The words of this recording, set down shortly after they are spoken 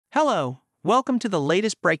Hello, welcome to the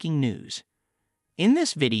latest breaking news. In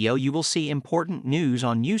this video, you will see important news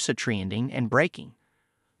on USA trending and breaking.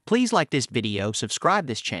 Please like this video, subscribe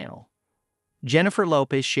this channel. Jennifer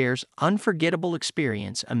Lopez shares unforgettable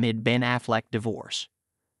experience amid Ben Affleck divorce.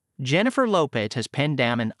 Jennifer Lopez has penned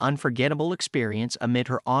down an unforgettable experience amid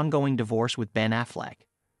her ongoing divorce with Ben Affleck.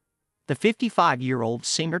 The 55-year-old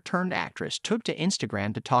singer-turned-actress took to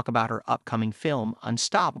Instagram to talk about her upcoming film,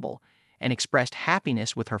 Unstoppable, and expressed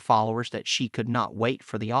happiness with her followers that she could not wait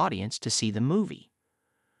for the audience to see the movie.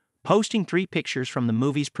 Posting 3 pictures from the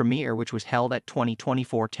movie's premiere, which was held at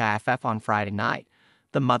 2024 TIFF on Friday night,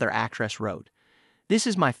 the mother actress wrote, "This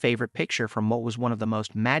is my favorite picture from what was one of the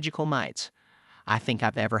most magical nights I think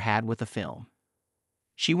I've ever had with a film."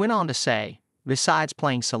 She went on to say, besides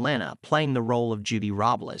playing Selena, playing the role of Judy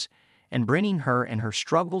Robles, and bringing her and her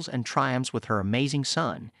struggles and triumphs with her amazing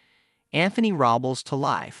son, Anthony Robles, to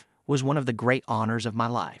life, was one of the great honors of my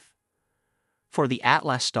life. For the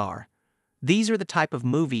Atlas star, these are the type of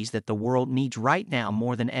movies that the world needs right now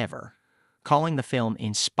more than ever, calling the film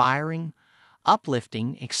inspiring,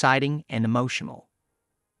 uplifting, exciting, and emotional.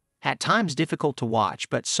 At times difficult to watch,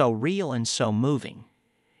 but so real and so moving.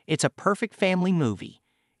 It's a perfect family movie.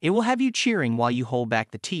 It will have you cheering while you hold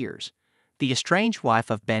back the tears, the estranged wife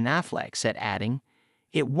of Ben Affleck said, adding,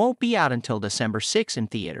 "It won't be out until December 6 in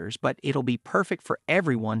theaters, but it'll be perfect for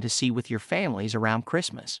everyone to see with your families around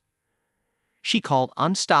Christmas." She called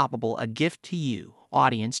Unstoppable a gift to you,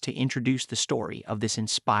 audience, to introduce the story of this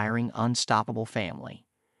inspiring, unstoppable family.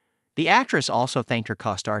 The actress also thanked her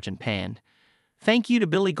co-stars and penned, "Thank you to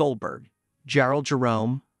Billy Goldberg, Gerald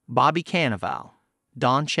Jerome, Bobby Cannavale,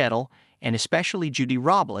 Don Cheadle, and especially Judy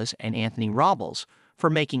Robles and Anthony Robles for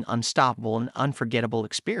making Unstoppable an unforgettable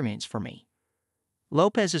experience for me."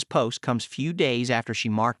 Lopez's post comes few days after she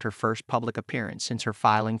marked her first public appearance since her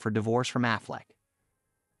filing for divorce from Affleck.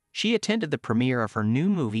 She attended the premiere of her new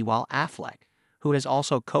movie while Affleck, who has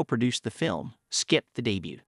also co-produced the film, skipped the debut.